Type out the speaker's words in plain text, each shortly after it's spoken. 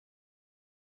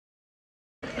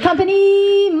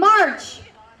Company march.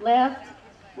 Left,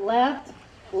 left,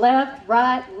 left,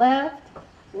 right, left,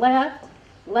 left,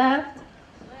 left,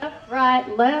 left,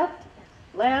 right, left,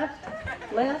 left,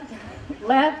 left,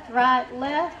 left, right,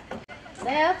 left,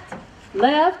 left,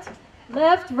 left,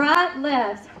 left, right,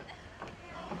 left.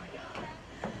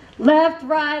 Left,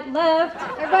 right, left.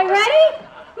 Everybody ready?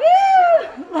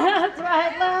 Woo! Left,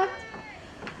 right, left.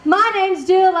 My name's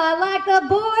Jill. I like the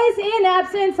boys. In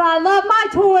absence, I love my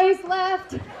toys.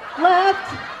 Left,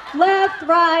 left, left,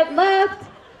 right, left,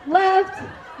 left,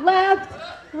 left,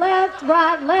 left,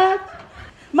 right, left.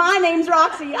 My name's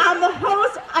Roxy. I'm the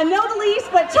host. I know the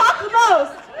least, but talk the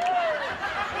most.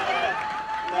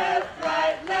 Left,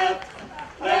 right, left,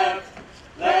 left,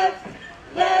 left,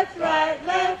 left, right,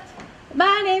 left.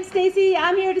 My name's Stacey.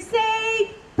 I'm here to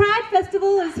say Pride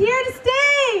Festival is here to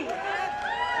stay.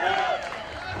 Left,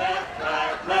 left,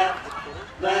 right,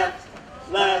 left, left,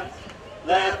 left,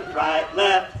 left, right,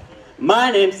 left. My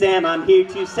name's Sam. I'm here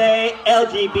to say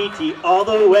LGBT all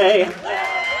the way. Left,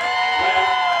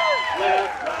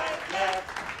 right,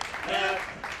 left, left,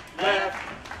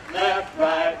 left, left,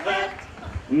 right, left.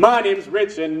 My name's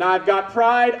Rich and I've got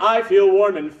pride. I feel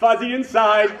warm and fuzzy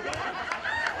inside.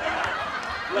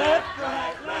 Left,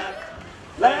 right, left,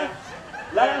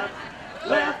 left, left,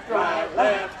 left, right,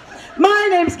 left. My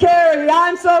name's Kerry.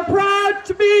 I'm so proud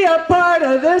to be a part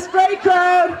of this great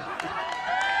crowd.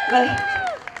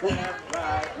 Left,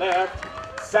 right,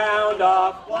 left. Sound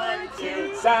off. 1,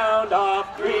 2, Sound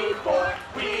off. 3, 4.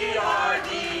 We are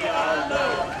the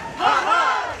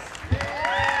Alohahas.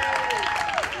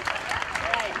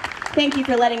 Thank you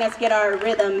for letting us get our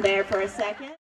rhythm there for a second.